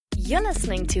You're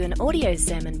listening to an audio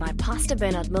sermon by Pastor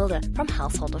Bernard Mulder from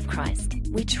Household of Christ.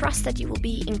 We trust that you will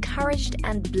be encouraged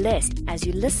and blessed as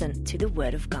you listen to the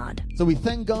Word of God. So we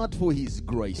thank God for His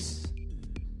grace.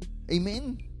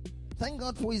 Amen. Thank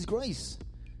God for His grace.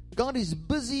 God is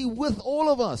busy with all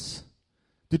of us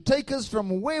to take us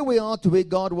from where we are to where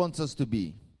God wants us to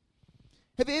be.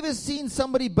 Have you ever seen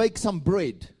somebody bake some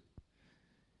bread?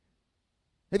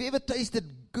 Have you ever tasted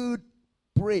good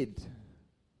bread?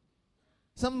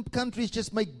 Some countries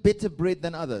just make better bread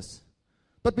than others.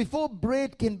 But before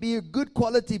bread can be a good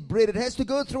quality bread, it has to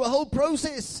go through a whole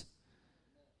process.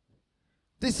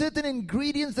 There's certain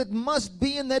ingredients that must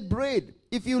be in that bread.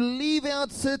 If you leave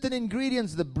out certain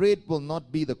ingredients, the bread will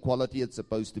not be the quality it's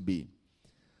supposed to be.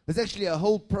 There's actually a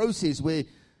whole process where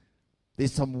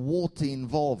there's some water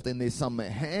involved and there's some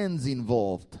hands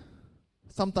involved.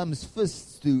 Sometimes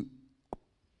fists to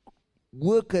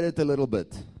work at it a little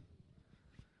bit.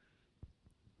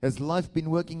 Has life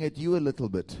been working at you a little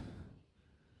bit?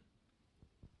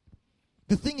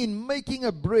 The thing in making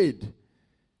a bread,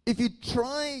 if you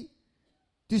try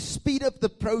to speed up the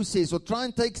process or try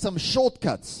and take some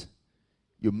shortcuts,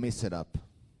 you mess it up.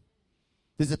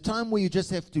 There's a time where you just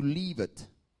have to leave it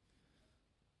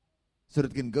so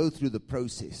that it can go through the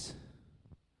process.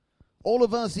 All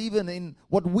of us, even in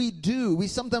what we do, we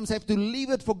sometimes have to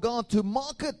leave it for God to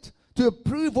mark it, to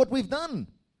approve what we've done.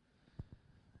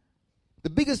 The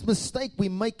biggest mistake we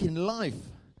make in life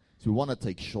is we want to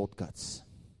take shortcuts.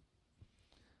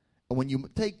 And when you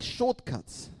take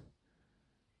shortcuts,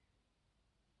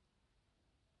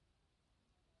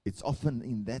 it's often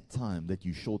in that time that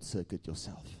you short-circuit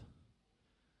yourself.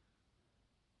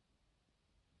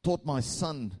 Taught my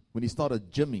son when he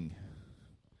started gymming.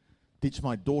 Teach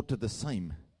my daughter the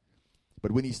same.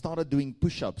 But when he started doing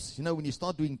push-ups, you know, when you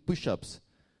start doing push-ups,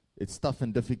 it's tough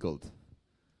and difficult,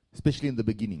 especially in the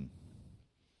beginning.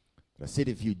 I said,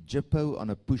 if you jippo on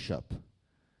a push-up,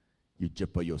 you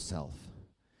jippo yourself.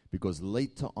 Because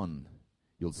later on,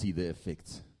 you'll see the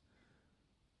effects.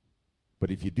 But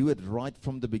if you do it right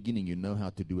from the beginning, you know how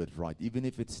to do it right. Even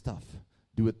if it's tough,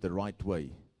 do it the right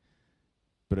way.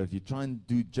 But if you try and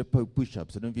do jippo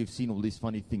push-ups, I don't know if you've seen all these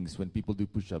funny things when people do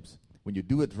push-ups. When you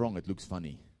do it wrong, it looks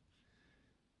funny.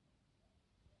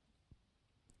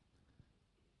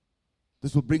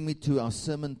 This will bring me to our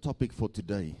sermon topic for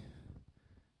today.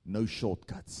 No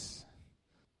shortcuts.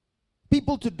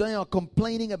 People today are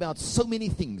complaining about so many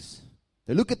things.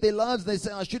 They look at their lives and they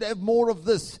say, I should have more of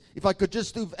this if I could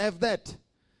just have that.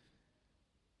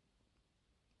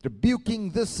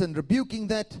 Rebuking this and rebuking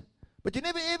that. But you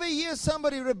never ever hear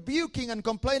somebody rebuking and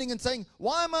complaining and saying,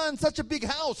 why am I in such a big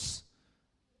house?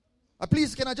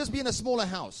 Please, can I just be in a smaller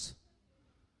house?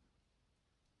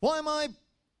 Why am I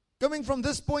going from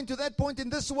this point to that point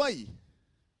in this way?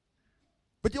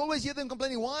 But you always hear them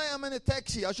complaining, why am I in a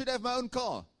taxi? I should have my own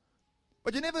car.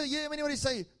 But you never hear anybody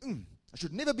say, I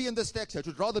should never be in this taxi. I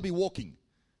should rather be walking.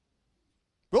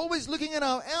 We're always looking at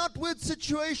our outward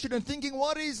situation and thinking,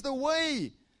 what is the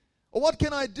way? Or what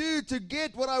can I do to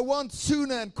get what I want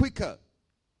sooner and quicker?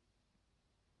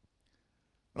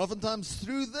 And oftentimes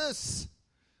through this,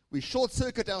 we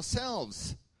short-circuit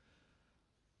ourselves.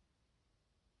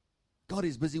 God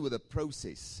is busy with a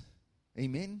process.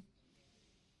 Amen?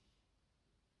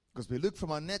 Because we look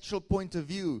from our natural point of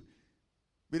view,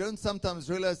 we don't sometimes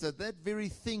realize that that very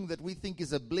thing that we think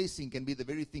is a blessing can be the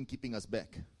very thing keeping us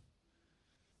back.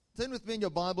 Turn with me in your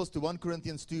Bibles to 1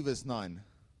 Corinthians 2 verse 9.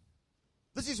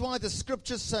 This is why the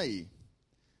scriptures say,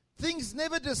 things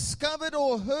never discovered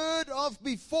or heard of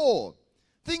before,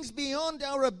 things beyond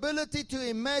our ability to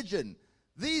imagine,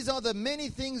 these are the many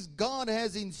things God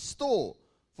has in store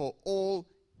for all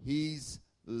His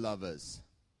lovers.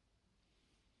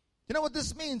 You know what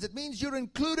this means? It means you're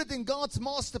included in God's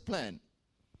master plan.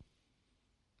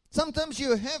 Sometimes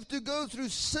you have to go through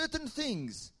certain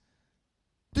things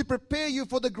to prepare you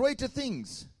for the greater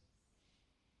things.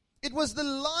 It was the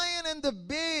lion and the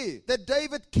bear that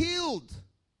David killed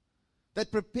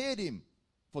that prepared him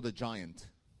for the giant.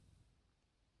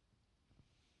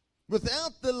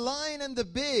 Without the lion and the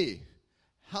bear,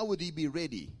 how would he be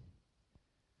ready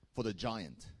for the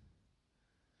giant?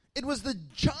 It was the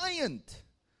giant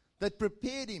that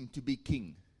prepared him to be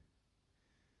king.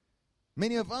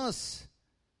 Many of us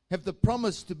have the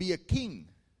promise to be a king,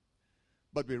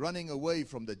 but we're running away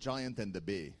from the giant and the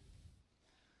bear.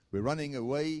 We're running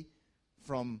away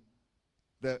from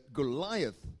the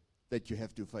Goliath that you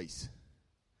have to face.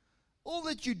 All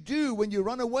that you do when you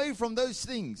run away from those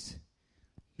things,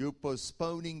 you're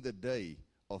postponing the day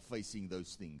of facing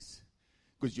those things.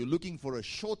 Because you're looking for a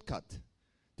shortcut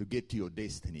to get to your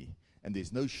destiny. And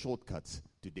there's no shortcuts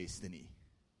to destiny.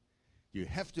 You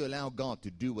have to allow God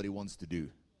to do what He wants to do.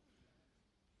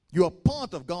 You are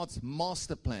part of God's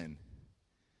master plan.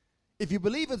 If you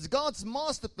believe it's God's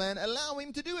master plan, allow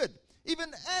Him to do it.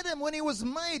 Even Adam, when he was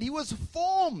made, he was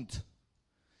formed.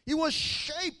 He was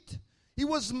shaped. He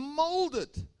was molded.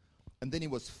 And then he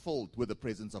was filled with the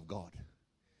presence of God.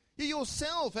 You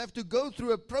yourself have to go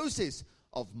through a process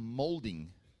of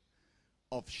molding,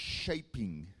 of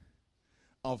shaping,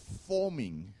 of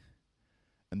forming,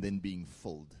 and then being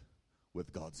filled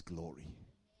with God's glory.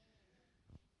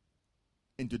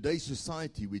 In today's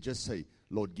society, we just say,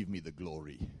 Lord, give me the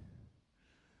glory.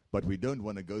 But we don't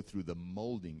want to go through the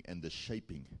molding and the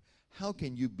shaping. How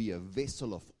can you be a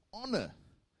vessel of honor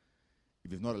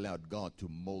if you've not allowed God to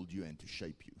mold you and to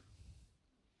shape you?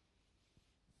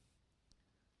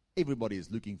 Everybody is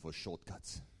looking for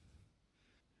shortcuts.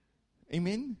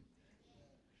 Amen?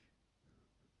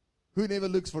 Who never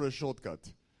looks for a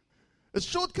shortcut? A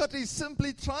shortcut is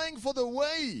simply trying for the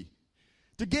way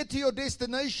to get to your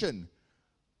destination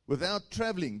without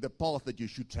traveling the path that you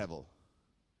should travel.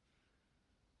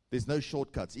 There's no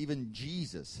shortcuts. Even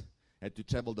Jesus had to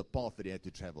travel the path that He had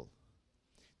to travel.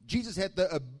 Jesus had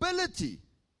the ability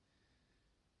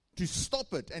to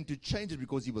stop it and to change it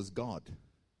because He was God.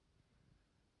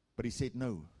 But He said,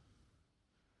 no,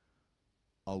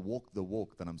 I'll walk the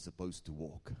walk that I'm supposed to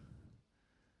walk.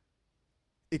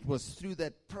 It was through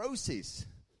that process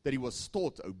that He was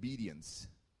taught obedience.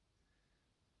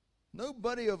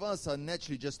 Nobody of us are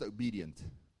naturally just obedient.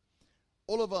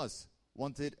 All of us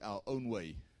wanted our own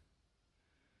way.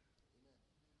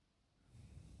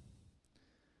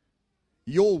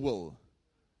 Your will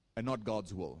and not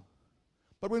God's will.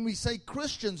 But when we say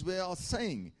Christians, we are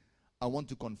saying, I want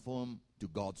to conform to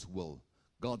God's will,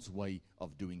 God's way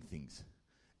of doing things.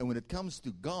 And when it comes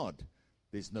to God,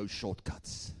 there's no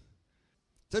shortcuts.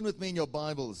 Turn with me in your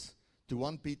Bibles to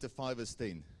 1 Peter 5 verse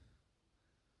 10.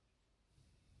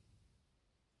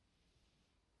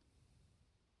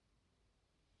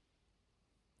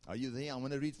 Are you there? I'm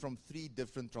going to read from 3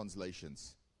 different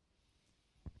translations.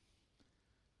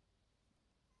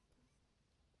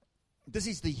 This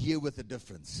is the year with a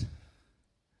difference.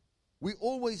 We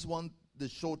always want the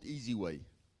short, easy way.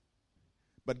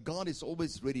 But God is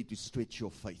always ready to stretch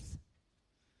your faith.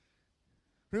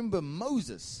 Remember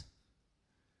Moses,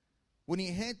 when he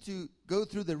had to go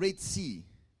through the Red Sea,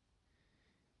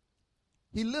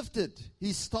 he lifted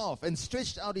his staff and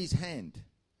stretched out his hand.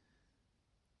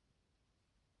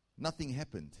 Nothing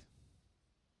happened.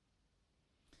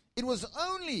 It was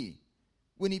only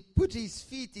when he put his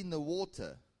feet in the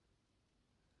water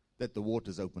that the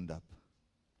waters opened up.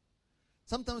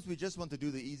 Sometimes we just want to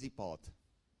do the easy part,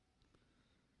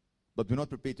 but we're not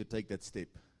prepared to take that step.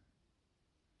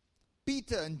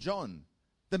 Peter and John,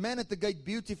 the man at the gate,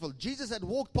 beautiful. Jesus had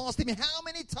walked past him how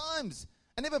many times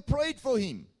and never prayed for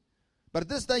him. But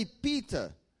this day,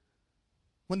 Peter,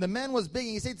 when the man was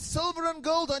begging, he said, silver and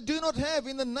gold I do not have.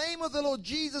 In the name of the Lord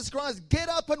Jesus Christ, get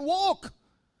up and walk.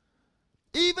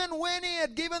 Even when he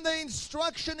had given the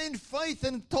instruction in faith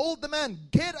and told the man,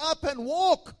 get up and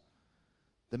walk,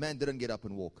 the man didn't get up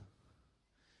and walk.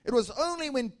 It was only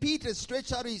when Peter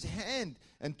stretched out his hand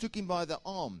and took him by the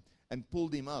arm and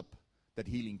pulled him up that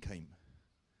healing came.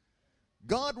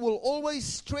 God will always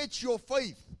stretch your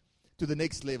faith to the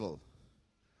next level.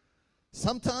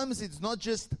 Sometimes it's not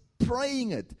just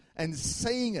praying it and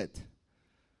saying it,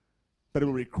 but it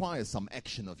will require some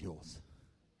action of yours.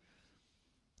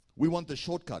 We want the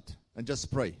shortcut and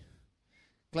just pray.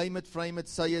 Claim it, frame it,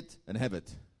 say it, and have it.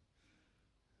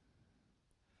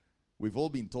 We've all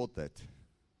been taught that.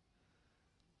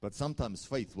 But sometimes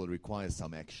faith will require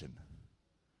some action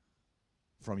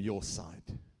from your side.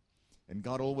 And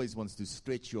God always wants to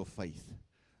stretch your faith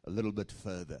a little bit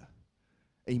further.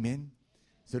 Amen?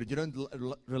 So that you don't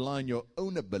rely on your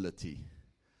own ability,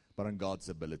 but on God's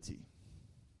ability.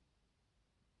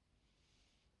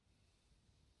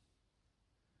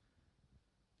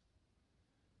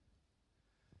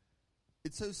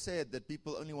 It's so sad that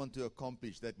people only want to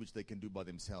accomplish that which they can do by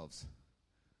themselves,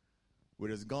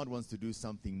 whereas God wants to do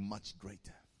something much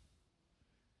greater.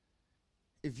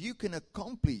 If you can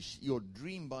accomplish your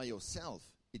dream by yourself,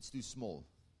 it's too small,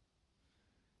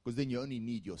 because then you only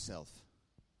need yourself.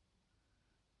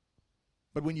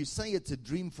 But when you say it's a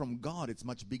dream from God, it's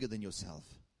much bigger than yourself.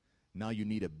 Now you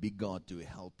need a big God to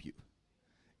help you,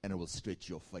 and it will stretch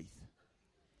your faith.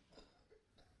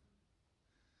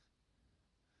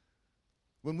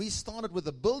 When we started with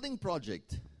the building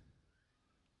project,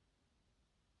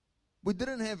 we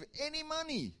didn't have any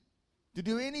money to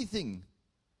do anything.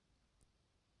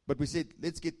 But we said,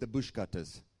 let's get the bush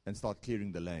cutters and start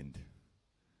clearing the land.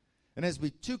 And as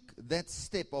we took that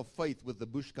step of faith with the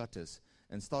bush cutters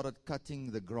and started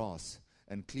cutting the grass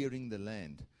and clearing the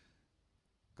land,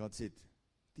 God said,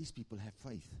 these people have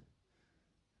faith.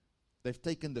 They've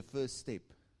taken the first step.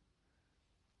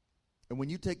 And when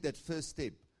you take that first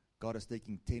step, God is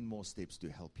taking 10 more steps to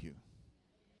help you.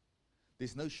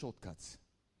 There's no shortcuts.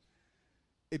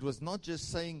 It was not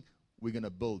just saying, we're going to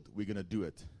build, we're going to do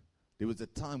it. There was a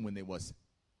time when there was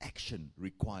action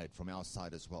required from our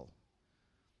side as well.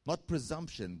 Not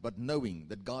presumption, but knowing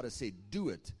that God has said, do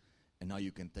it. And now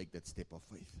you can take that step of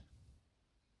faith.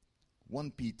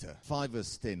 1 Peter 5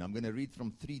 verse 10. I'm going to read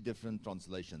from 3 different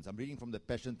translations. I'm reading from the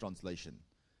Passion Translation.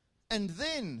 And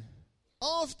then,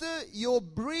 after your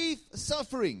brief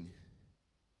suffering,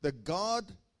 the God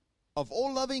of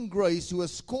all loving grace, who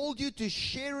has called you to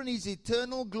share in His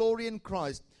eternal glory in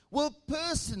Christ, will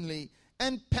personally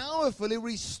and powerfully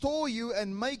restore you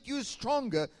and make you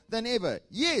stronger than ever.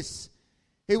 Yes,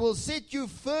 He will set you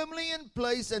firmly in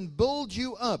place and build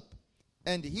you up.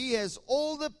 And He has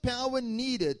all the power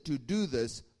needed to do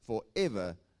this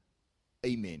forever.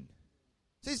 Amen.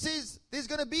 So He says there's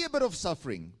going to be a bit of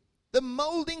suffering. The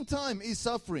molding time is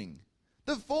suffering.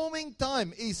 The forming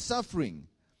time is suffering.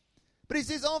 But He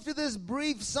says after this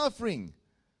brief suffering,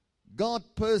 God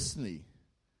personally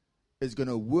is going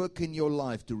to work in your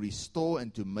life to restore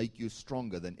and to make you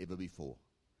stronger than ever before.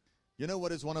 You know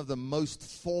what is one of the most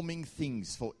forming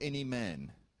things for any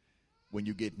man when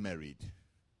you get married?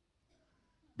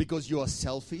 Because you are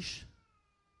selfish.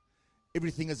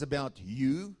 Everything is about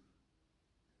you.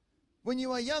 When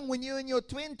you are young, when you're in your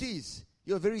 20s,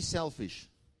 you're very selfish.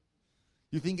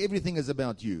 You think everything is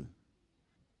about you.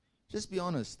 Just be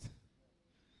honest.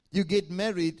 You get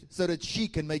married so that she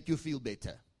can make you feel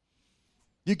better.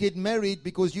 You get married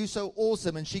because you're so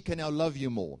awesome and she can now love you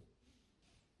more.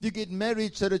 You get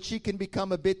married so that she can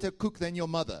become a better cook than your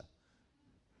mother.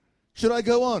 Should I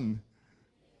go on?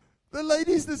 The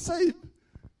lady's the same.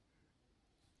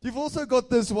 You've also got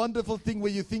this wonderful thing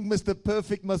where you think Mr.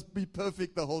 Perfect must be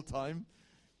perfect the whole time.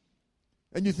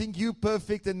 And you think you're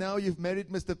perfect, and now you've married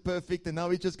Mr. Perfect, and now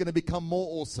he's just going to become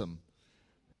more awesome.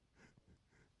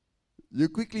 You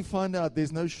quickly find out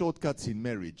there's no shortcuts in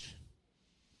marriage.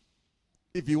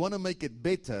 If you want to make it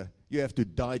better, you have to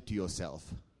die to yourself.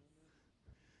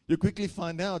 You quickly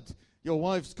find out your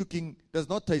wife's cooking does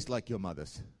not taste like your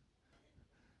mother's.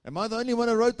 Am I the only one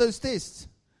who wrote those tests?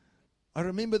 I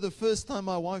remember the first time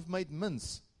my wife made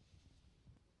mince.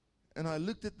 And I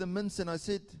looked at the mince and I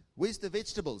said, where's the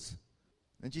vegetables?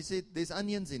 And she said, there's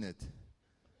onions in it.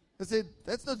 I said,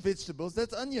 that's not vegetables,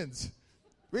 that's onions.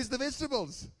 Where's the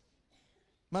vegetables?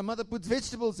 My mother puts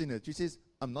vegetables in it. She says,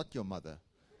 I'm not your mother.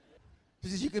 She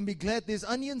says, you can be glad there's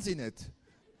onions in it.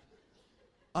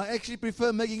 I actually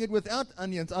prefer making it without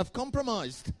onions. I've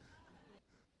compromised.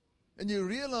 And you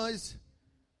realize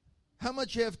how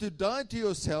much you have to die to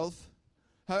yourself,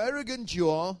 how arrogant you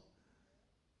are,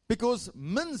 because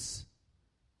mince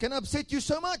can upset you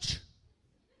so much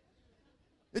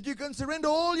that you can surrender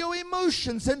all your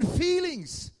emotions and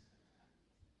feelings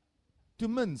to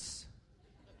mince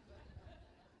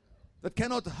that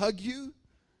cannot hug you,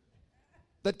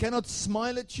 that cannot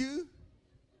smile at you,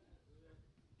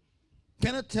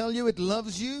 cannot tell you it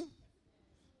loves you.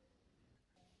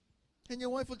 And your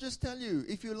wife will just tell you,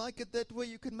 if you like it that way,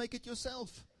 you can make it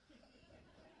yourself.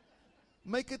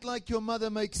 Make it like your mother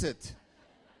makes it.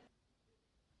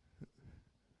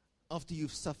 After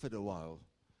you've suffered a while.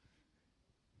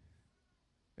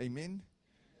 Amen?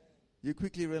 You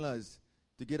quickly realize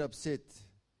to get upset,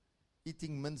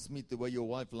 eating mincemeat the way your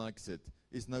wife likes it,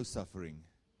 is no suffering.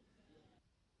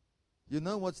 You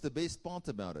know what's the best part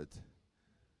about it?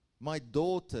 My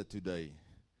daughter today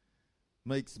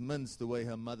makes mince the way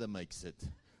her mother makes it,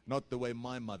 not the way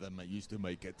my mother used to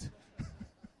make it.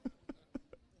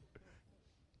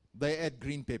 They add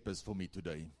green peppers for me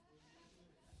today.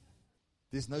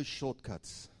 There's no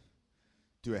shortcuts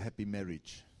to a happy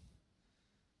marriage.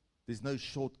 There's no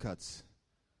shortcuts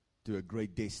to a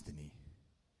great destiny.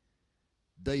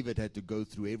 David had to go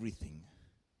through everything.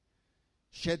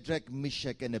 Shadrach,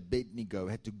 Meshach, and Abednego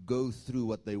had to go through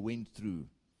what they went through.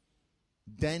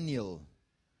 Daniel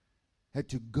had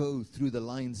to go through the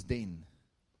lion's den.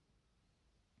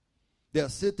 There are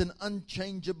certain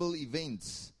unchangeable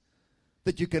events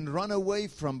that you can run away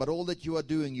from, but all that you are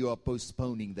doing, you are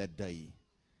postponing that day.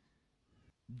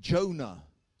 Jonah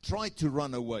tried to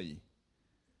run away,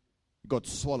 got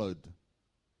swallowed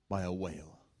by a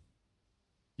whale.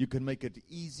 You can make it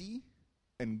easy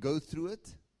and go through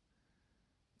it.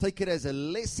 Take it as a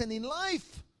lesson in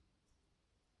life.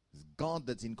 It's God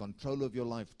that's in control of your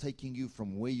life, taking you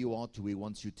from where you are to where He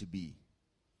wants you to be.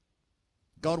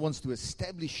 God wants to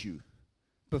establish you.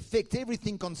 perfect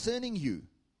everything concerning you.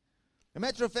 A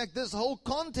matter of fact, this whole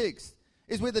context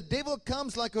is where the devil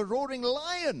comes like a roaring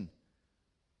lion,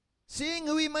 seeing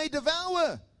who he may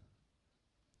devour.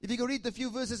 If you can read the few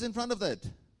verses in front of that.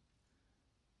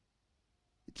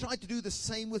 He tried to do the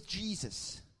same with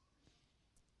Jesus.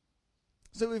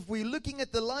 So if we're looking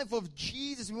at the life of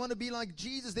Jesus, we want to be like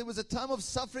Jesus. There was a time of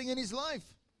suffering in his life.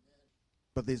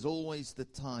 But there's always the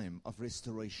time of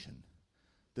restoration,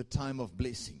 the time of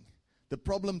blessing. The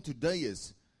problem today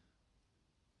is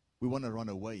we want to run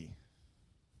away.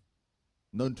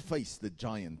 Don't face the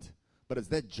giant. But it's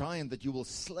that giant that you will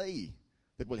slay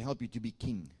that will help you to be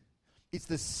king. It's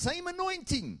the same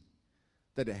anointing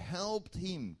that helped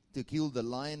him to kill the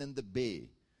lion and the bear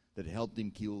that helped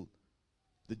him kill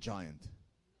the giant.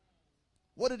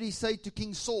 What did he say to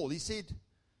King Saul? He said,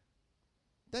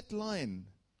 that lion,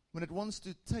 when it wants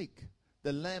to take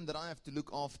the lamb that I have to look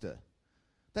after,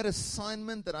 that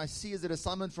assignment that I see as an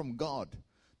assignment from God,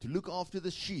 to look after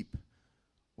the sheep,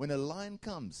 when a lion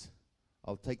comes,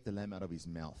 I'll take the lamb out of his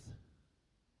mouth.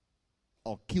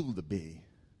 I'll kill the bear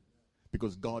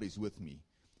because God is with me.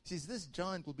 He says, this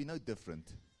giant will be no different.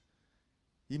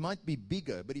 He might be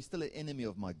bigger, but he's still an enemy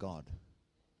of my God.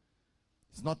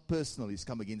 It's not personal. He's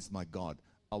come against my God.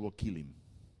 I will kill him.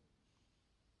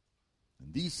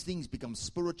 And these things become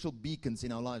spiritual beacons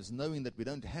in our lives, knowing that we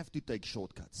don't have to take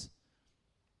shortcuts.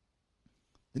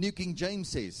 The New King James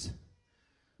says,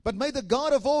 but may the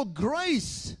God of all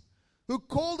grace, who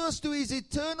called us to his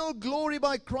eternal glory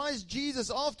by Christ Jesus,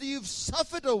 after you've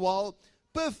suffered a while,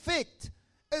 perfect,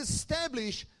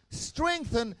 establish,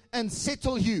 strengthen, and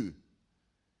settle you.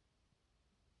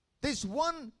 There's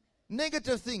one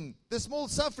negative thing, the small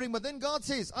suffering, but then God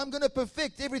says, I'm going to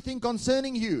perfect everything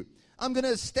concerning you. I'm going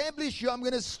to establish you, I'm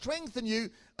going to strengthen you,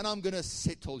 and I'm going to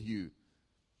settle you.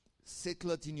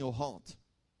 Settle it in your heart.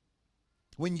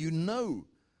 When you know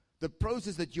the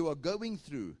process that you are going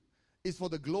through is for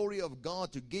the glory of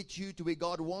God to get you to where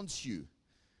God wants you,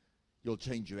 you'll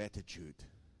change your attitude.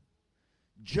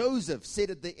 Joseph said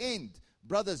at the end,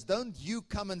 brothers, don't you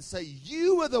come and say,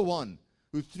 you were the one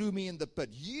who threw me in the pit.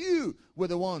 You were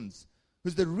the ones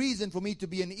who's the reason for me to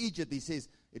be in Egypt. He says,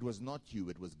 it was not you,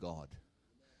 it was God.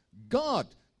 God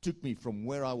took me from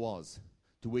where I was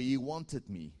to where he wanted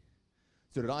me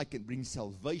so that I can bring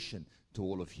salvation to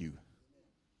all of you.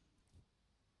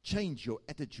 Change your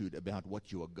attitude about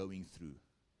what you are going through.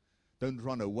 Don't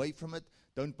run away from it.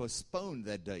 Don't postpone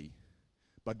that day.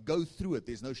 But go through it.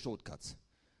 There's no shortcuts.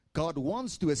 God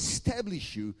wants to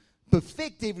establish you,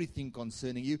 perfect everything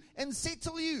concerning you, and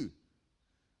settle you.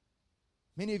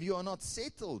 Many of you are not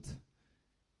settled,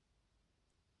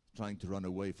 trying to run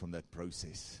away from that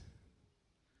process.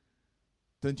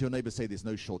 Turn to your neighbor, say there's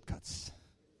no shortcuts.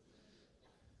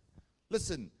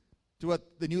 Listen to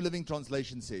what the New Living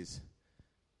Translation says.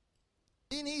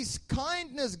 In his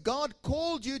kindness, God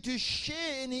called you to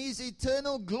share in his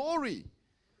eternal glory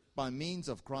by means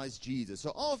of Christ Jesus.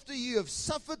 So after you have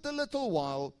suffered a little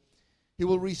while, he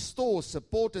will restore,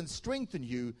 support, and strengthen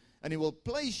you, and he will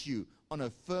place you on a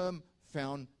firm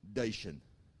foundation.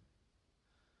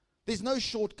 There's no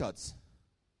shortcuts.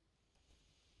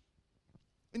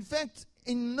 In fact,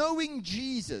 in knowing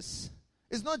Jesus,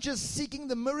 it's not just seeking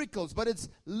the miracles, but it's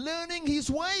learning his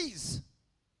ways.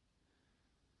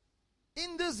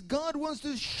 In this, God wants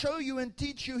to show you and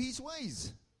teach you his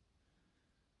ways.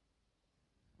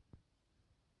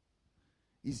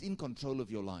 He's in control of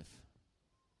your life.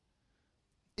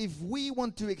 If we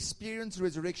want to experience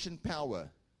resurrection power,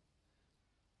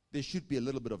 there should be a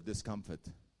little bit of discomfort.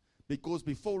 Because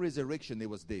before resurrection, there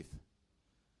was death.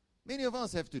 Many of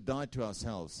us have to die to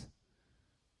ourselves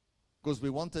because we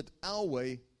wanted our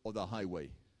way or the highway.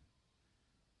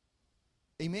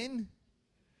 Amen?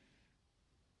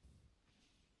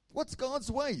 What's God's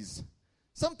ways?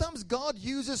 Sometimes God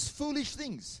uses foolish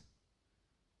things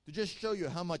to just show you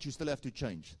how much you still have to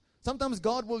change. Sometimes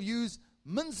God will use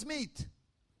mincemeat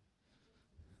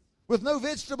with no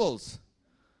vegetables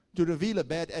to reveal a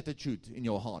bad attitude in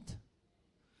your heart.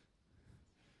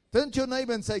 Turn to your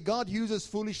neighbor and say, God uses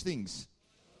foolish things.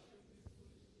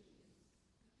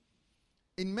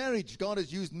 In marriage, God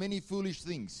has used many foolish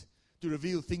things to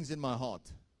reveal things in my heart.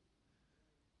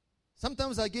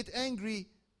 Sometimes I get angry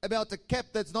about a cap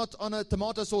that's not on a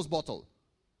tomato sauce bottle.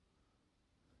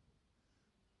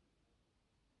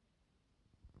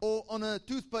 Or on a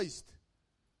toothpaste.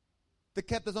 The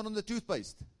cap that's not on the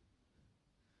toothpaste.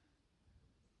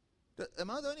 Am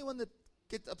I the only one that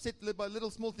gets upset by little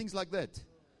small things like that?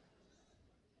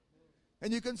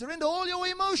 And you can surrender all your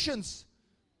emotions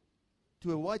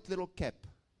to a white little cap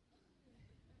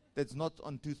that's not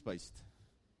on toothpaste.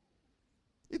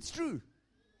 It's true.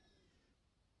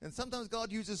 And sometimes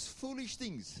God uses foolish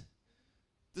things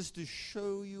just to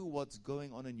show you what's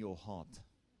going on in your heart.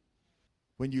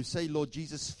 When you say, Lord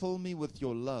Jesus, fill me with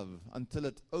your love until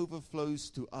it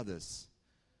overflows to others.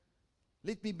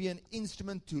 Let me be an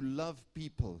instrument to love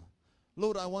people.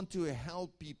 Lord, I want to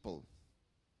help people.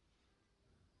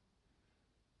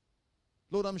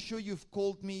 Lord, I'm sure you've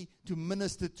called me to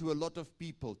minister to a lot of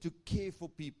people, to care for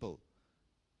people.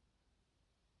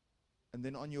 And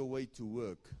then on your way to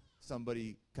work,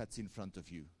 somebody cuts in front of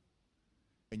you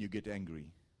and you get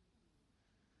angry.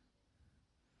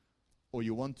 Or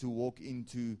you want to walk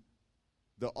into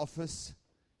the office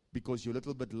because you're a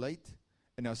little bit late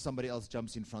and now somebody else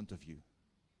jumps in front of you.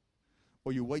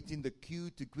 Or you wait in the queue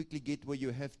to quickly get where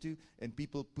you have to and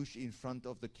people push in front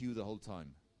of the queue the whole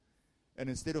time. And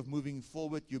instead of moving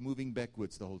forward, you're moving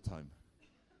backwards the whole time.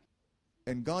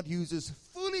 And God uses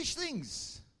foolish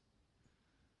things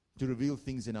to reveal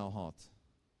things in our heart.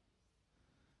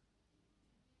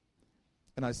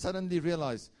 And I suddenly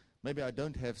realized, maybe I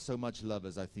don't have so much love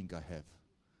as I think I have.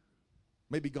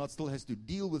 Maybe God still has to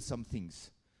deal with some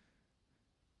things.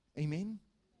 Amen?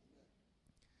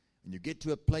 And you get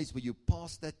to a place where you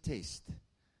pass that test,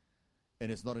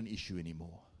 and it's not an issue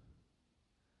anymore.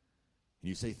 And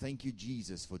you say, thank you,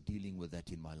 Jesus, for dealing with that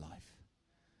in my life.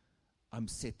 I'm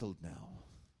settled now.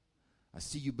 I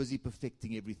see you busy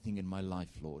perfecting everything in my life,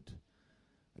 Lord.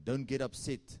 I don't get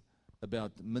upset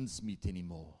about mincemeat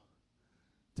anymore.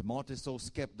 Tomato sauce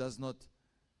cap does not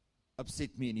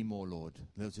upset me anymore, Lord.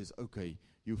 The Lord says, okay,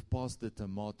 you've passed the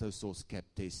tomato sauce cap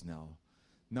test now.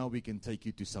 Now we can take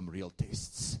you to some real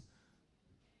tests.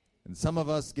 And some of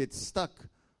us get stuck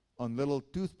on little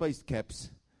toothpaste caps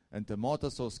and tomato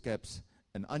sauce caps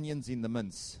and onions in the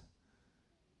mince.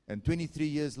 And 23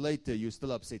 years later, you're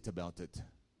still upset about it.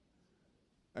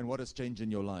 And what has changed in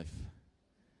your life?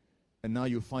 And now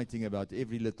you're fighting about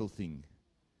every little thing.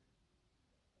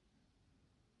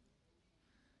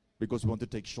 Because we want to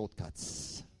take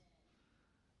shortcuts.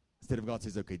 Instead of God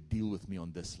says, okay, deal with me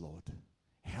on this, Lord.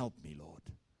 Help me, Lord.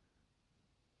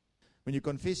 When you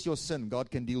confess your sin,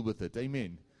 God can deal with it.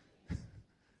 Amen.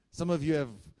 Some of you have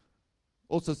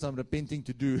also some repenting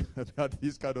to do about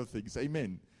these kind of things.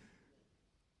 Amen.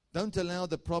 Don't allow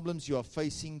the problems you are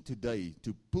facing today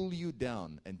to pull you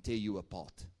down and tear you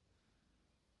apart.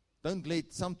 Don't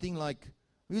let something like,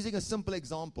 I'm using a simple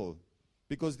example,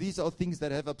 because these are things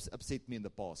that have upset me in the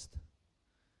past.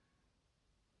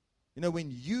 You know, when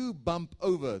you bump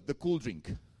over the cool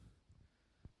drink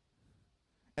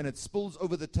and it spills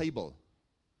over the table,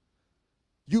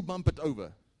 you bump it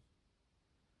over.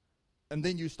 And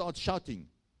then you start shouting,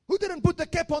 who didn't put the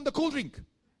cap on the cool drink?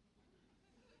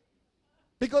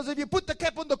 Because if you put the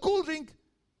cap on the cool drink,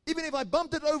 even if I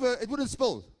bumped it over, it wouldn't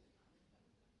spill.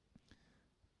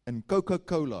 And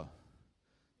Coca-Cola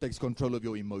takes control of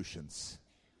your emotions.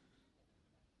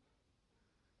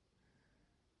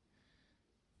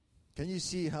 Can you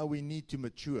see how we need to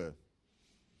mature?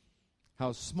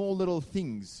 How small little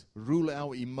things rule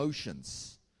our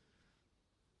emotions.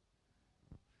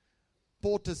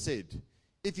 Porter said,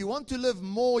 if you want to live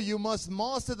more, you must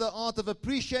master the art of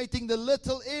appreciating the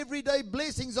little everyday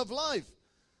blessings of life.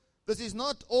 This is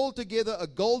not altogether a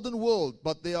golden world,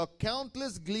 but there are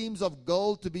countless gleams of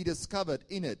gold to be discovered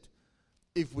in it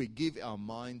if we give our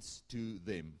minds to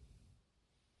them.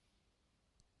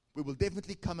 We will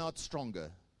definitely come out stronger.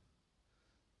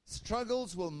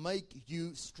 Struggles will make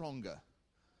you stronger.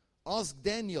 Ask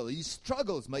Daniel, his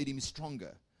struggles made him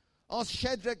stronger. Ask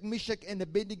Shadrach, Meshach, and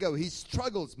Abednego, his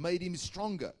struggles made him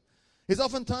stronger. It's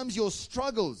oftentimes your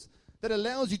struggles that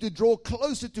allows you to draw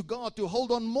closer to God, to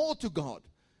hold on more to God.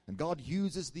 And God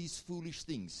uses these foolish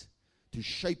things to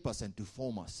shape us and to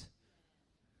form us.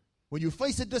 When you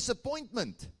face a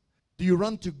disappointment, do you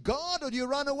run to God or do you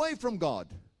run away from God?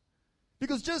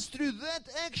 Because just through that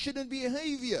action and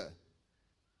behavior,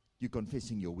 you're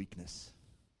confessing your weakness.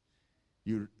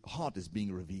 Your heart is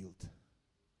being revealed.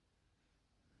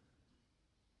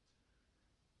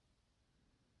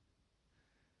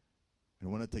 And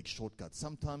we want to take shortcuts.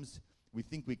 Sometimes we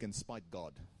think we can spite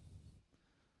God.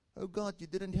 Oh God, you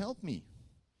didn't help me.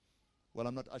 Well,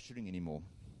 I'm not ushering anymore.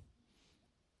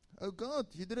 Oh God,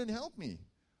 you didn't help me.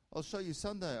 I'll show you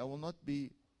Sunday. I will not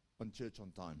be on church on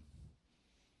time.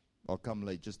 I'll come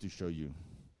late just to show you.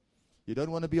 You don't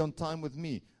want to be on time with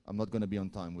me. I'm not going to be on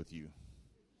time with you.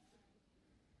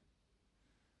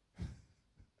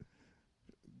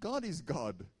 God is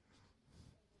God.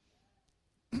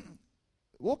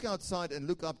 Walk outside and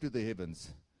look up to the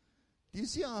heavens. Do you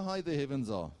see how high the heavens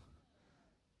are?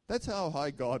 That's how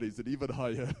high God is, and even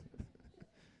higher.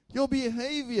 Your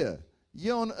behavior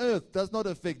here on earth does not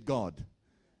affect God.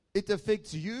 It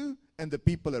affects you and the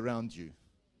people around you.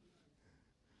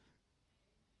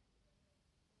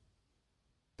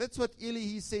 That's what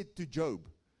Eli said to Job.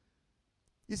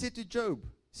 He said to Job,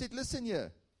 he said, listen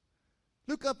here.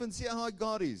 Look up and see how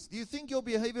God is. Do you think your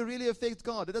behavior really affects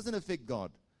God? It doesn't affect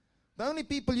God. The only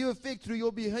people you affect through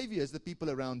your behavior is the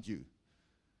people around you.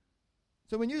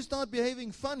 So when you start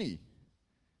behaving funny,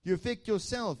 you affect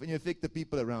yourself and you affect the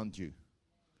people around you.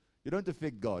 You don't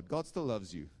affect God. God still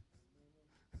loves you.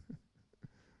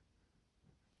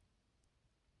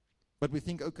 But we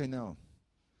think, okay, now,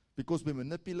 because we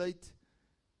manipulate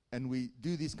and we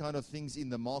do these kind of things in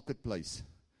the marketplace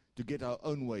to get our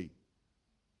own way,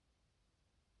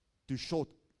 to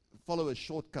follow a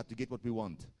shortcut to get what we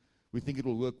want, we think it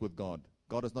will work with God.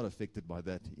 God is not affected by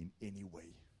that in any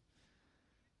way.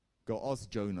 Go ask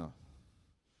Jonah.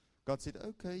 God said,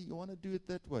 okay, you want to do it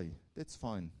that way? That's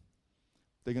fine.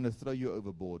 They're going to throw you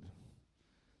overboard.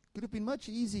 Could have been much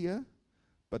easier,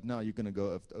 but now you're going to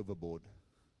go overboard.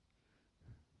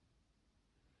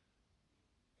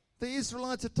 The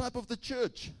Israelites are a type of the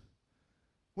church.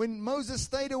 When Moses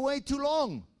stayed away too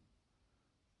long,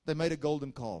 they made a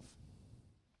golden calf.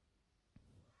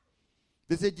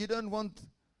 They said, you don't want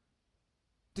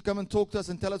to come and talk to us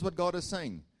and tell us what God is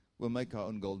saying. We'll make our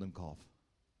own golden calf.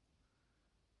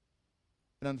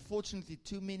 And unfortunately,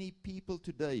 too many people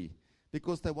today,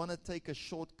 because they want to take a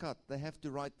shortcut, they have to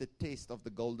write the test of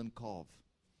the golden calf.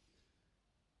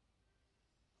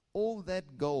 All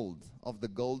that gold of the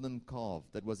golden calf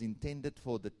that was intended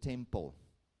for the temple,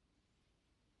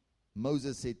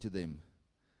 Moses said to them,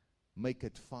 make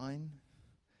it fine.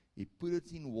 He put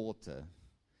it in water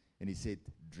and he said,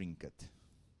 drink it.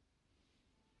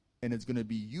 And it's going to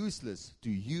be useless to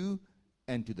you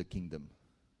and to the kingdom.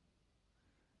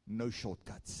 No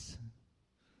shortcuts.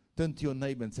 Turn to your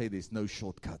neighbor and say, there's no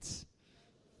shortcuts.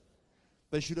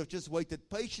 They should have just waited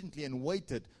patiently and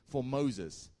waited for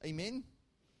Moses. Amen?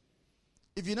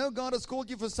 If you know God has called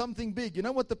you for something big, you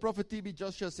know what the prophet T.B.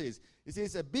 Joshua says? He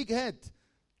says, a big hat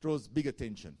draws big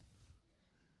attention.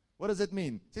 What does it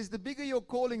mean? He says, the bigger your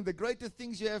calling, the greater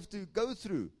things you have to go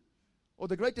through, or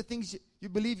the greater things you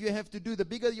believe you have to do, the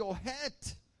bigger your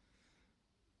hat,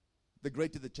 the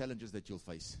greater the challenges that you'll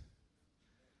face.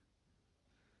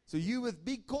 So you with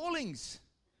big callings,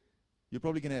 you're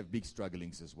probably going to have big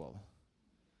strugglings as well.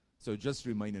 So just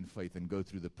remain in faith and go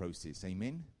through the process.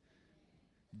 Amen?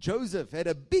 Joseph had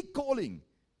a big calling,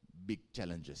 big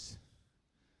challenges.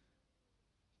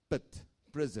 Pit,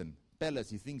 prison, palace,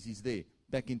 he thinks he's there,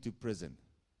 back into prison.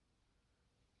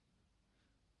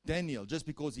 Daniel, just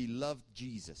because he loved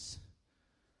Jesus,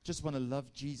 just want to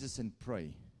love Jesus and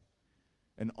pray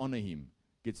and honor him,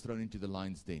 gets thrown into the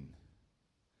lion's den.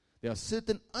 There are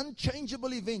certain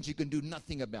unchangeable events you can do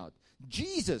nothing about.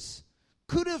 Jesus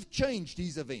could have changed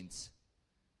these events.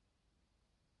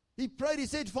 He prayed, he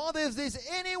said, Father, if there's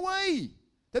any way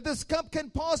that this cup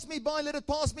can pass me by, let it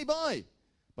pass me by.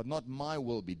 But not my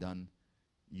will be done,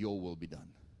 your will be done.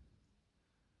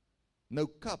 No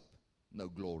cup, no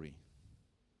glory.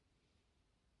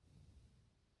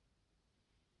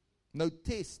 No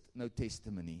test, no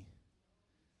testimony.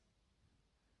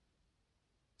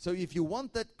 So if you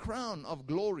want that crown of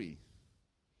glory,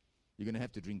 you're going to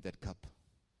have to drink that cup.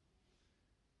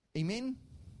 Amen?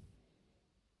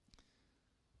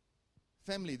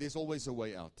 Family, there's always a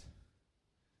way out.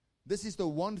 This is the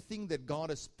one thing that God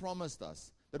has promised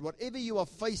us, that whatever you are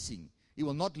facing, He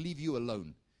will not leave you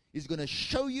alone. He's going to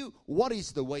show you what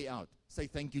is the way out. Say,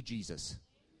 thank you, Jesus.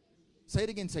 Say it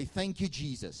again, say, thank you,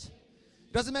 Jesus.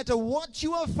 It doesn't matter what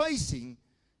you are facing.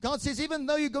 God says, even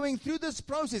though you're going through this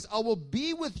process, I will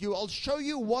be with you. I'll show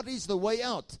you what is the way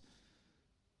out.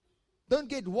 Don't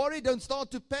get worried. Don't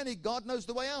start to panic. God knows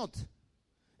the way out.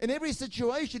 In every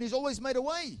situation, He's always made a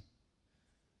way.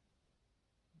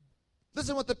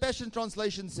 Listen what the Passion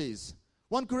Translation says.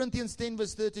 1 Corinthians 10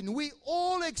 verse 13. We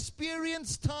all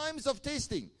experience times of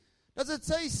testing. Does it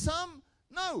say some?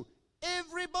 No.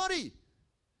 Everybody.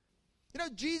 You know,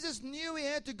 Jesus knew He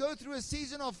had to go through a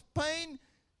season of pain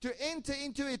to enter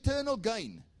into eternal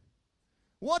gain.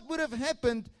 What would have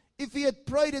happened if He had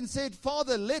prayed and said,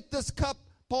 Father, let this cup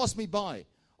pass me by?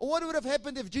 Or what would have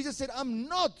happened if Jesus said, I'm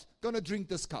not going to drink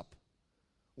this cup?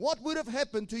 What would have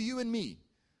happened to you and me?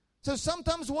 So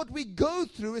sometimes what we go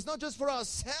through is not just for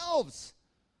ourselves,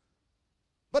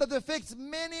 but it affects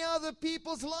many other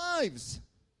people's lives.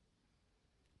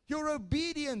 Your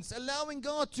obedience, allowing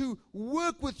God to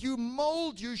work with you,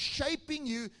 mold you, shaping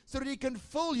you, so that He can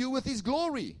fill you with His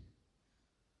glory.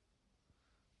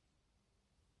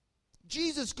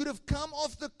 Jesus could have come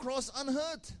off the cross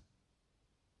unhurt,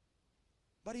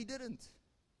 but He didn't.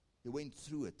 He went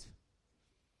through it.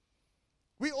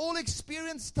 We all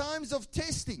experience times of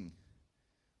testing,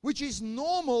 which is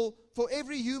normal for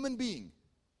every human being.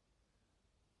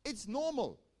 It's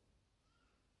normal.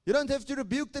 You don't have to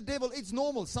rebuke the devil. It's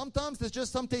normal. Sometimes there's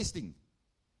just some testing.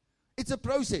 It's a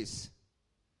process.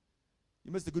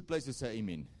 You missed a good place to say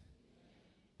amen.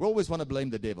 We always want to blame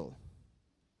the devil.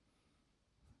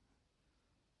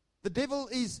 The devil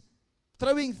is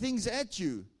throwing things at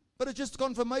you, but it's just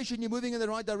confirmation you're moving in the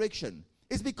right direction.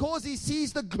 It's because he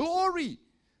sees the glory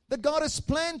that God has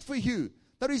planned for you,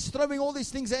 that he's throwing all these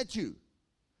things at you.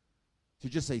 So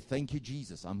just say, thank you,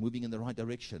 Jesus. I'm moving in the right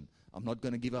direction. I'm not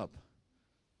going to give up.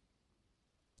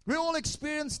 We all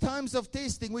experience times of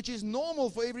testing, which is normal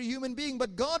for every human being,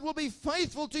 but God will be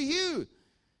faithful to you.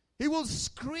 He will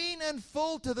screen and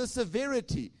filter the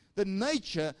severity, the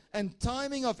nature and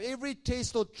timing of every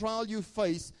test or trial you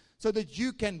face so that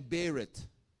you can bear it.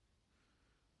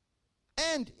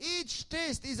 And each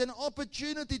test is an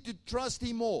opportunity to trust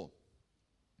Him more.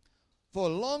 For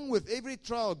along with every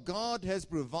trial, God has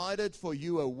provided for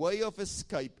you a way of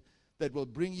escape that will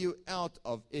bring you out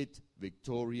of it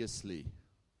victoriously.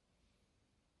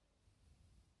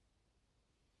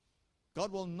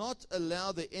 God will not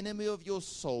allow the enemy of your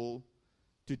soul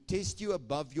to test you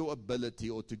above your ability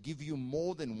or to give you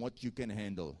more than what you can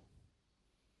handle.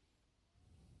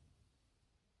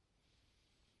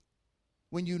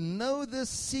 When you know the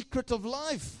secret of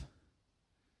life,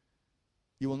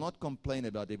 you will not complain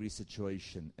about every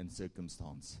situation and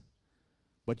circumstance.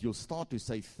 But you'll start to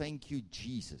say, thank you,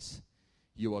 Jesus.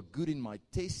 You are good in my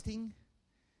testing.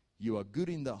 You are good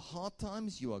in the hard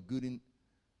times. You are good in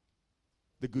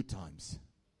the good times.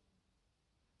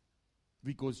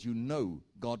 Because you know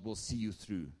God will see you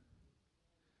through.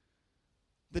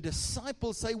 The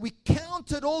disciples say, we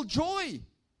count it all joy.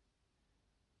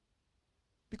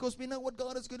 Because we know what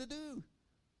God is going to do.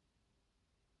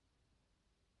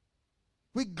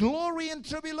 We glory in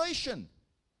tribulation.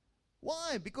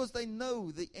 Why? Because they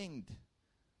know the end.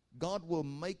 God will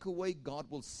make a way. God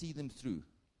will see them through.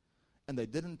 And they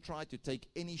didn't try to take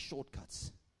any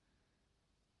shortcuts.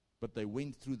 But they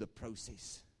went through the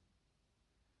process.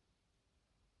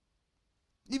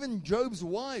 Even Job's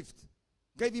wife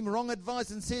gave him wrong advice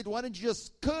and said, why don't you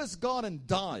just curse God and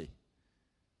die?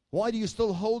 Why do you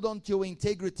still hold on to your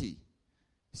integrity?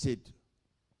 He said,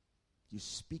 you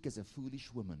speak as a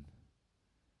foolish woman.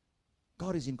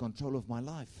 God is in control of my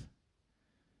life.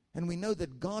 And we know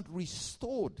that God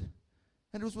restored.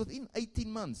 And it was within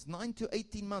 18 months, 9 to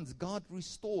 18 months, God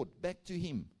restored back to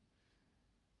him.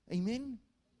 Amen?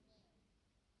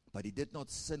 But he did not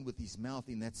sin with his mouth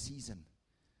in that season.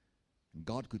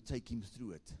 God could take him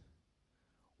through it.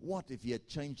 What if he had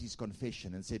changed his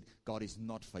confession and said, God is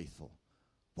not faithful?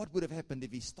 What would have happened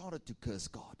if he started to curse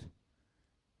God?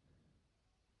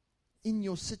 In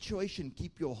your situation,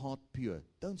 keep your heart pure.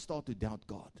 Don't start to doubt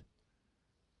God.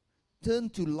 Turn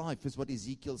to life is what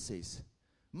Ezekiel says.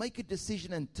 Make a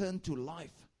decision and turn to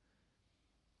life.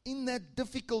 In that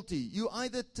difficulty, you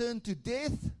either turn to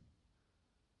death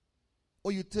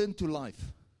or you turn to life.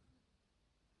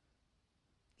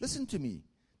 Listen to me.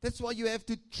 That's why you have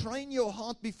to train your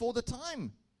heart before the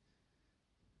time.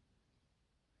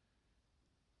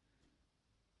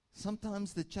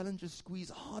 Sometimes the challenges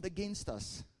squeeze hard against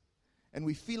us, and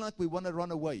we feel like we want to run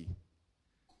away.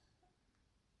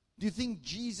 Do you think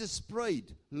Jesus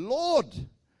prayed, Lord,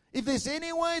 if there's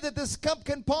any way that this cup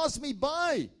can pass me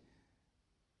by?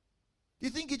 Do you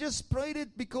think he just prayed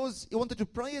it because he wanted to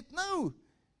pray it? No.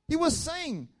 He was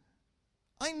saying,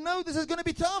 I know this is going to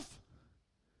be tough.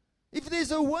 If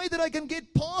there's a way that I can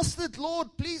get past it, Lord,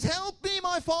 please help me,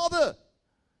 my Father.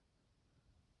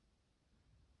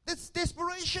 That's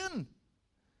desperation.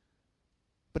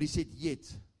 But he said, yet,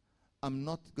 I'm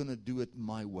not going to do it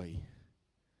my way.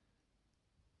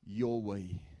 Your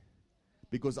way.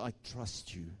 Because I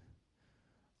trust you.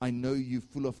 I know you're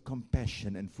full of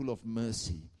compassion and full of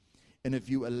mercy. And if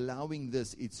you're allowing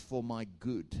this, it's for my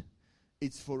good.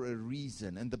 It's for a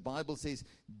reason. And the Bible says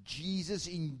Jesus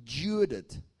endured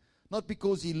it. Not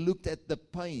because he looked at the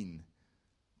pain,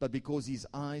 but because his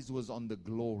eyes was on the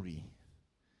glory.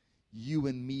 You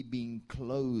and me being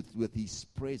clothed with his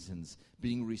presence,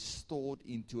 being restored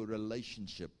into a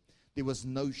relationship. There was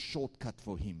no shortcut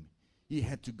for him. He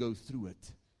had to go through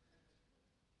it.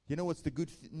 You know what's the good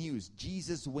news?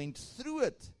 Jesus went through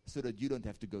it so that you don't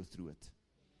have to go through it.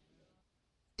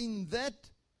 In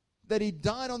that he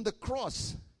died on the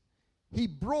cross, he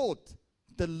brought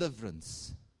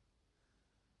deliverance,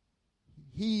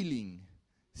 healing,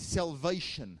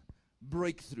 salvation,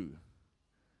 breakthrough.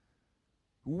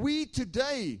 We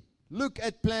today look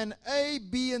at plan A,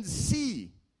 B, and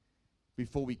C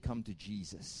before we come to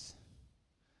Jesus.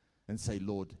 and say,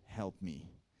 Lord, help me.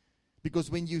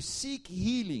 Because when you seek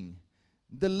healing,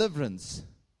 deliverance,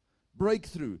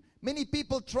 breakthrough, many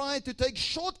people try to take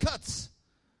shortcuts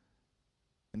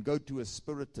and go to a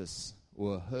spiritist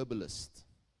or a herbalist,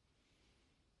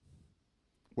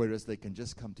 whereas they can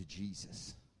just come to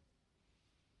Jesus.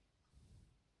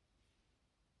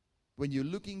 When you're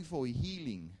looking for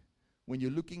healing, when you're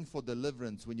looking for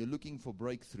deliverance, when you're looking for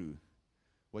breakthrough,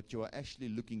 what you are actually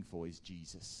looking for is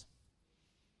Jesus.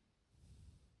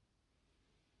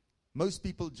 Most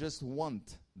people just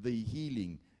want the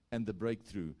healing and the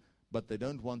breakthrough, but they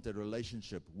don't want a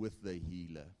relationship with the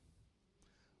healer,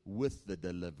 with the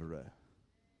deliverer.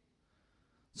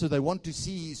 So they want to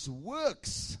see his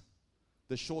works,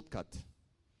 the shortcut.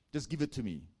 Just give it to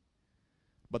me.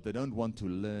 But they don't want to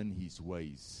learn his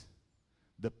ways,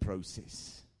 the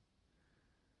process.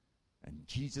 And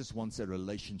Jesus wants a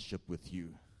relationship with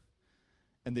you.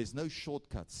 And there's no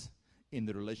shortcuts in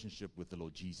the relationship with the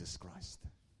Lord Jesus Christ.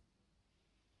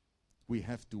 We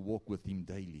have to walk with him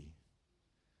daily.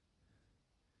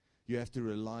 You have to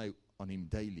rely on him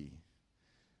daily.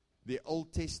 The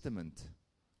Old Testament,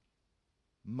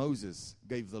 Moses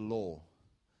gave the law,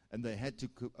 and they had to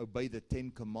obey the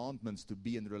 10 commandments to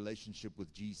be in relationship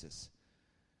with Jesus.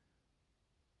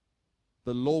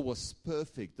 The law was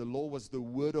perfect. The law was the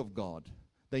word of God.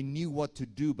 They knew what to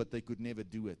do, but they could never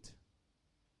do it.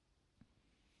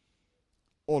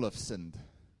 All have sinned.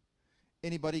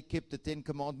 Anybody kept the 10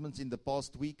 commandments in the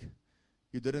past week?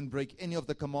 You didn't break any of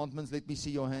the commandments? Let me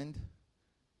see your hand.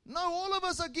 No, all of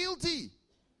us are guilty.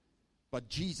 But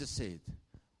Jesus said,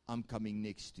 I'm coming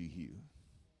next to you.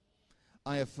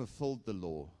 I have fulfilled the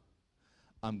law.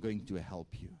 I'm going to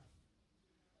help you.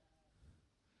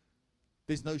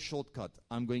 There's no shortcut.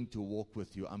 I'm going to walk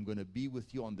with you. I'm going to be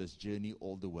with you on this journey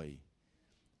all the way.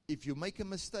 If you make a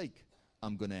mistake,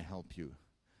 I'm going to help you.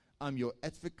 I'm your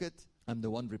advocate. I'm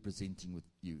the one representing with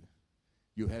you.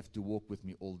 You have to walk with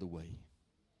me all the way.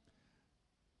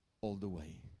 All the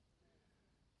way.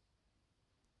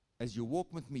 As you walk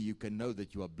with me, you can know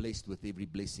that you are blessed with every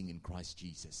blessing in Christ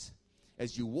Jesus.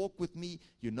 As you walk with me,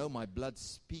 you know my blood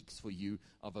speaks for you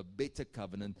of a better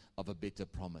covenant, of a better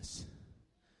promise.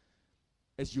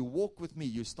 As you walk with me,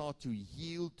 you start to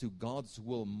yield to God's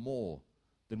will more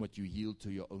than what you yield to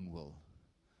your own will.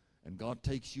 And God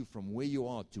takes you from where you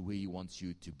are to where he wants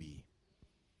you to be.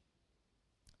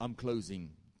 I'm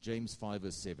closing. James 5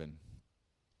 verse 7.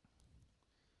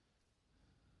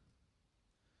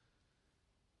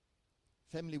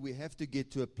 Family, we have to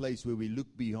get to a place where we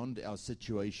look beyond our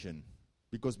situation.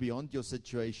 Because beyond your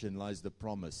situation lies the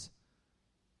promise.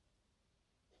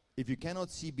 If you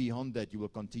cannot see beyond that, you will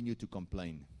continue to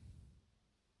complain.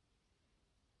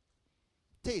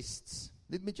 Tests.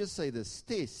 Let me just say this.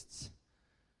 Tests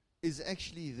is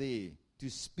actually there to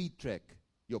speed track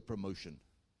your promotion.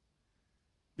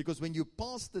 Because when you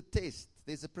pass the test,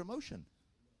 there's a promotion.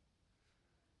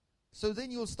 So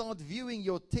then you'll start viewing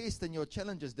your test and your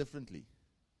challenges differently.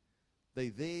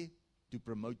 They're there to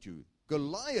promote you.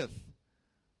 Goliath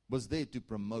was there to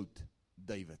promote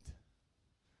David.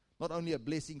 Not only a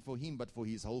blessing for him, but for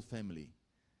his whole family.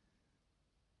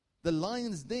 The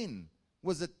lion's den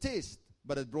was a test,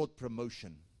 but it brought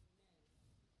promotion.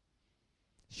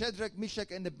 Shadrach,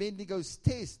 Meshach, and Abednego's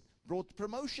test brought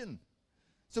promotion.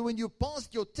 So when you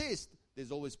passed your test,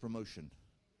 there's always promotion.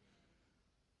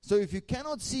 So if you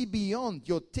cannot see beyond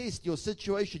your test, your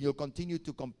situation, you'll continue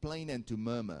to complain and to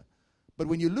murmur. But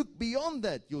when you look beyond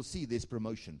that, you'll see there's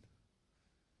promotion.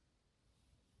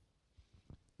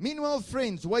 Meanwhile,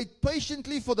 friends, wait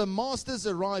patiently for the master's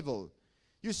arrival.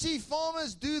 You see,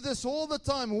 farmers do this all the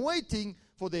time, waiting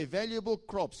for their valuable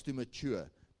crops to mature.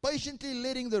 Patiently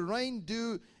letting the rain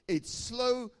do its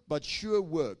slow but sure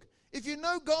work. If you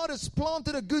know God has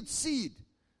planted a good seed,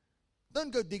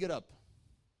 don't go dig it up.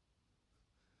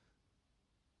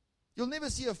 You'll never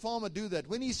see a farmer do that.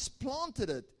 When he's planted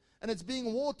it and it's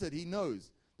being watered, he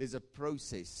knows there's a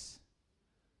process.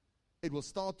 It will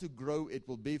start to grow, it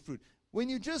will bear fruit. When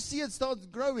you just see it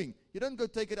start growing, you don't go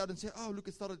take it out and say, oh, look,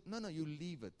 it started. No, you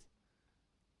leave it.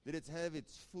 Let it have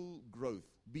its full growth.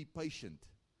 Be patient.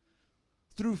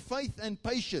 Through faith and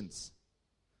patience,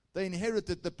 they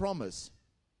inherited the promise.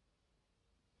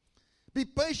 Be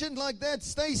patient like that.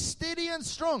 Stay steady and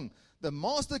strong. The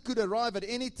master could arrive at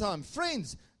any time.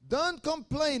 Friends, don't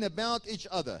complain about each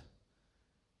other.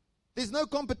 There's no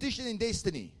competition in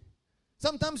destiny.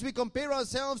 Sometimes we compare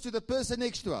ourselves to the person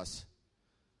next to us.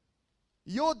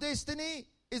 Your destiny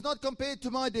is not compared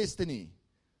to my destiny.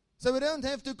 So we don't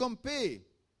have to compare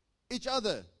each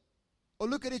other or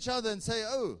look at each other and say,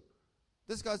 oh,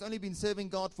 this guy's only been serving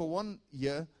God for 1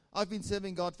 year. I've been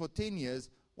serving God for 10 years.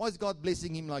 Why is God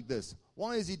blessing him like this?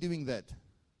 Why is he doing that?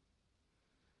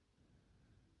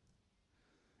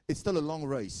 It's still a long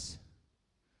race.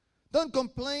 Don't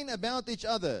complain about each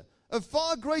other. A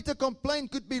far greater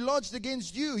complaint could be lodged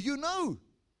against you. You know.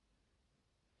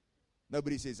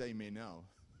 Nobody says amen now.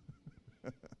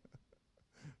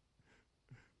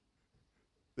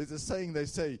 There's a saying they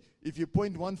say, if you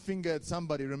point one finger at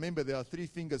somebody, remember there are 3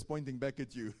 fingers pointing back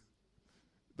at you.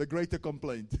 The greater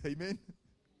complaint. Amen?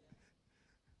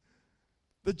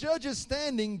 The judge is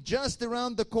standing just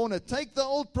around the corner. Take the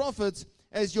old prophets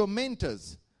as your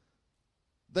mentors.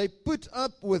 They put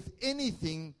up with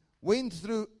anything, went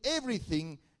through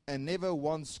everything, and never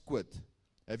once quit.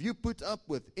 Have you put up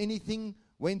with anything,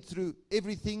 went through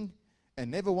everything,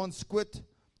 and never once quit?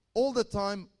 All the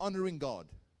time honoring God.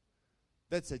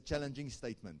 That's a challenging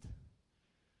statement.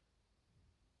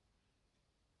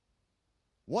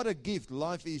 What a gift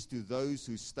life is to those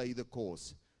who stay the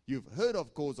course. You've heard,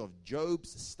 of course, of Job's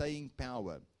staying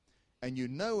power. And you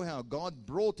know how God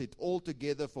brought it all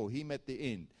together for him at the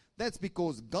end. That's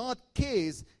because God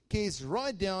cares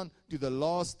right down to the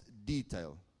last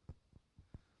detail.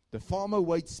 The farmer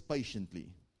waits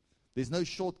patiently. There's no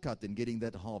shortcut in getting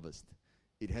that harvest.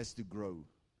 It has to grow.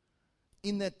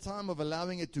 In that time of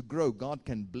allowing it to grow, God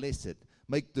can bless it,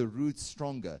 make the roots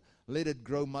stronger, let it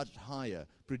grow much higher,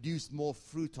 produce more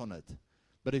fruit on it.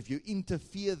 But if you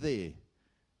interfere there,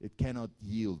 it cannot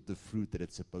yield the fruit that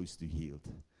it's supposed to yield.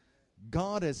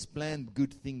 God has planned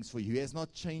good things for you. He has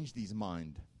not changed his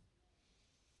mind.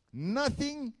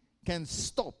 Nothing can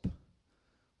stop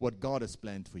what God has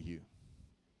planned for you.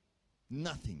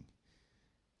 Nothing.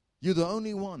 You're the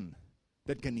only one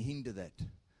that can hinder that.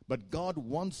 But God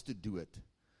wants to do it.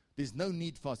 There's no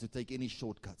need for us to take any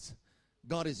shortcuts.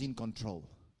 God is in control.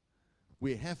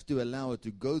 We have to allow it to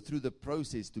go through the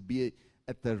process to be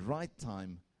at the right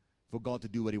time for God to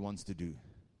do what he wants to do.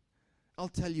 I'll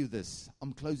tell you this.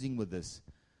 I'm closing with this.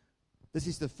 This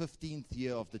is the 15th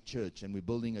year of the church, and we're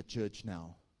building a church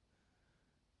now.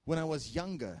 When I was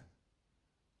younger,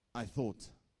 I thought,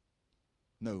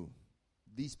 no,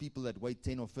 these people that wait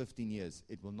 10 or 15 years,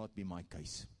 it will not be my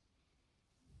case.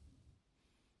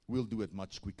 We'll do it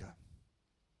much quicker.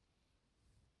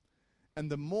 And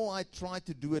the more I tried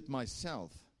to do it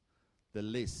myself, the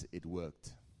less it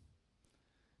worked.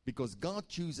 Because God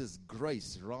chooses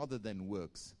grace rather than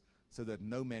works, so that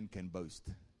no man can boast.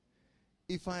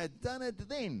 If I had done it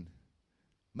then,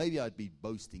 maybe I'd be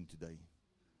boasting today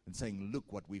and saying,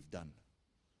 look what we've done.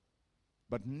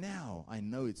 But now I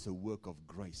know it's a work of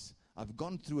grace. I've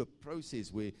gone through a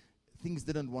process where things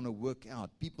didn't want to work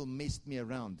out. People messed me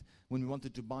around when we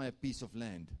wanted to buy a piece of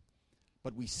land.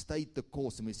 But we stayed the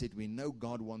course and we said, we know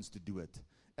God wants to do it.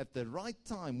 At the right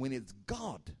time, when it's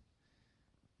God,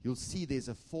 you'll see there's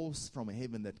a force from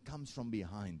heaven that comes from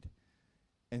behind.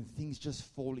 And things just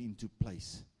fall into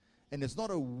place. And it's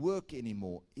not a work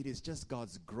anymore. It is just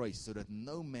God's grace so that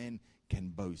no man can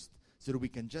boast. So that we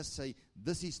can just say,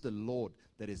 this is the Lord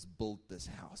that has built this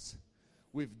house.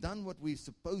 We've done what we're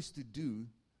supposed to do,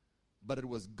 but it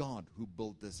was God who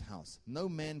built this house. No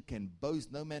man can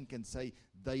boast. No man can say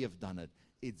they have done it.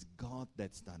 It's God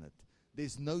that's done it.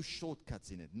 There's no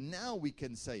shortcuts in it. Now we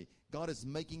can say God is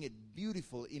making it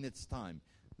beautiful in its time.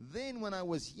 Then when I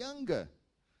was younger,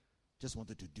 just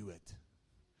wanted to do it.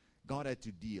 God had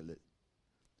to deal it.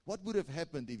 What would have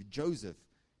happened if Joseph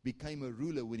became a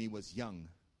ruler when he was young,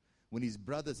 when his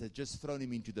brothers had just thrown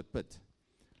him into the pit?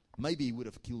 Maybe he would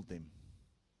have killed them.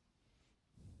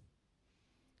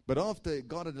 But after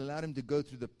God had allowed him to go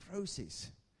through the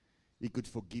process, he could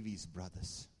forgive his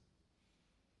brothers.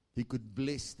 He could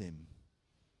bless them.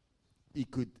 He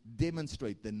could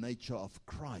demonstrate the nature of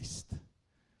Christ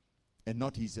and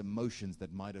not his emotions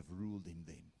that might have ruled him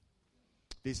then.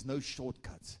 There's no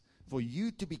shortcuts. For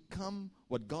you to become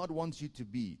what God wants you to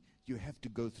be, you have to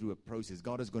go through a process.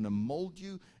 God is going to mold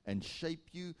you and shape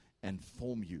you and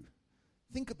form you.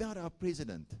 Think about our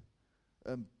president,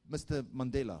 Mr.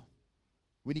 Mandela.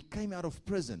 When he came out of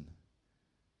prison,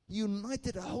 he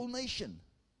united a whole nation.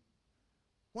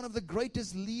 One of the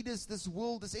greatest leaders this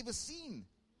world has ever seen.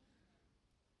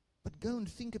 But go and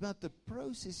think about the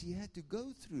process he had to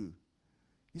go through.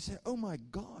 You say, oh my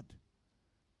God,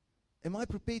 am I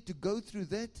prepared to go through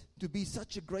that to be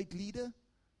such a great leader?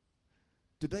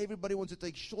 Today everybody wants to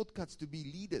take shortcuts to be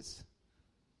leaders.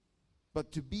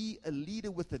 But to be a leader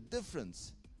with a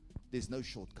difference, there's no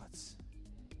shortcuts.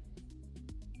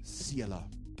 Selah.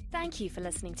 Thank you for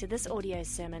listening to this audio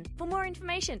sermon. For more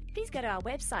information, please go to our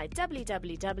website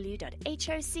www.hoc.org.za.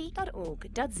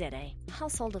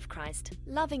 Household of Christ,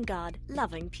 loving God,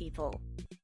 loving people.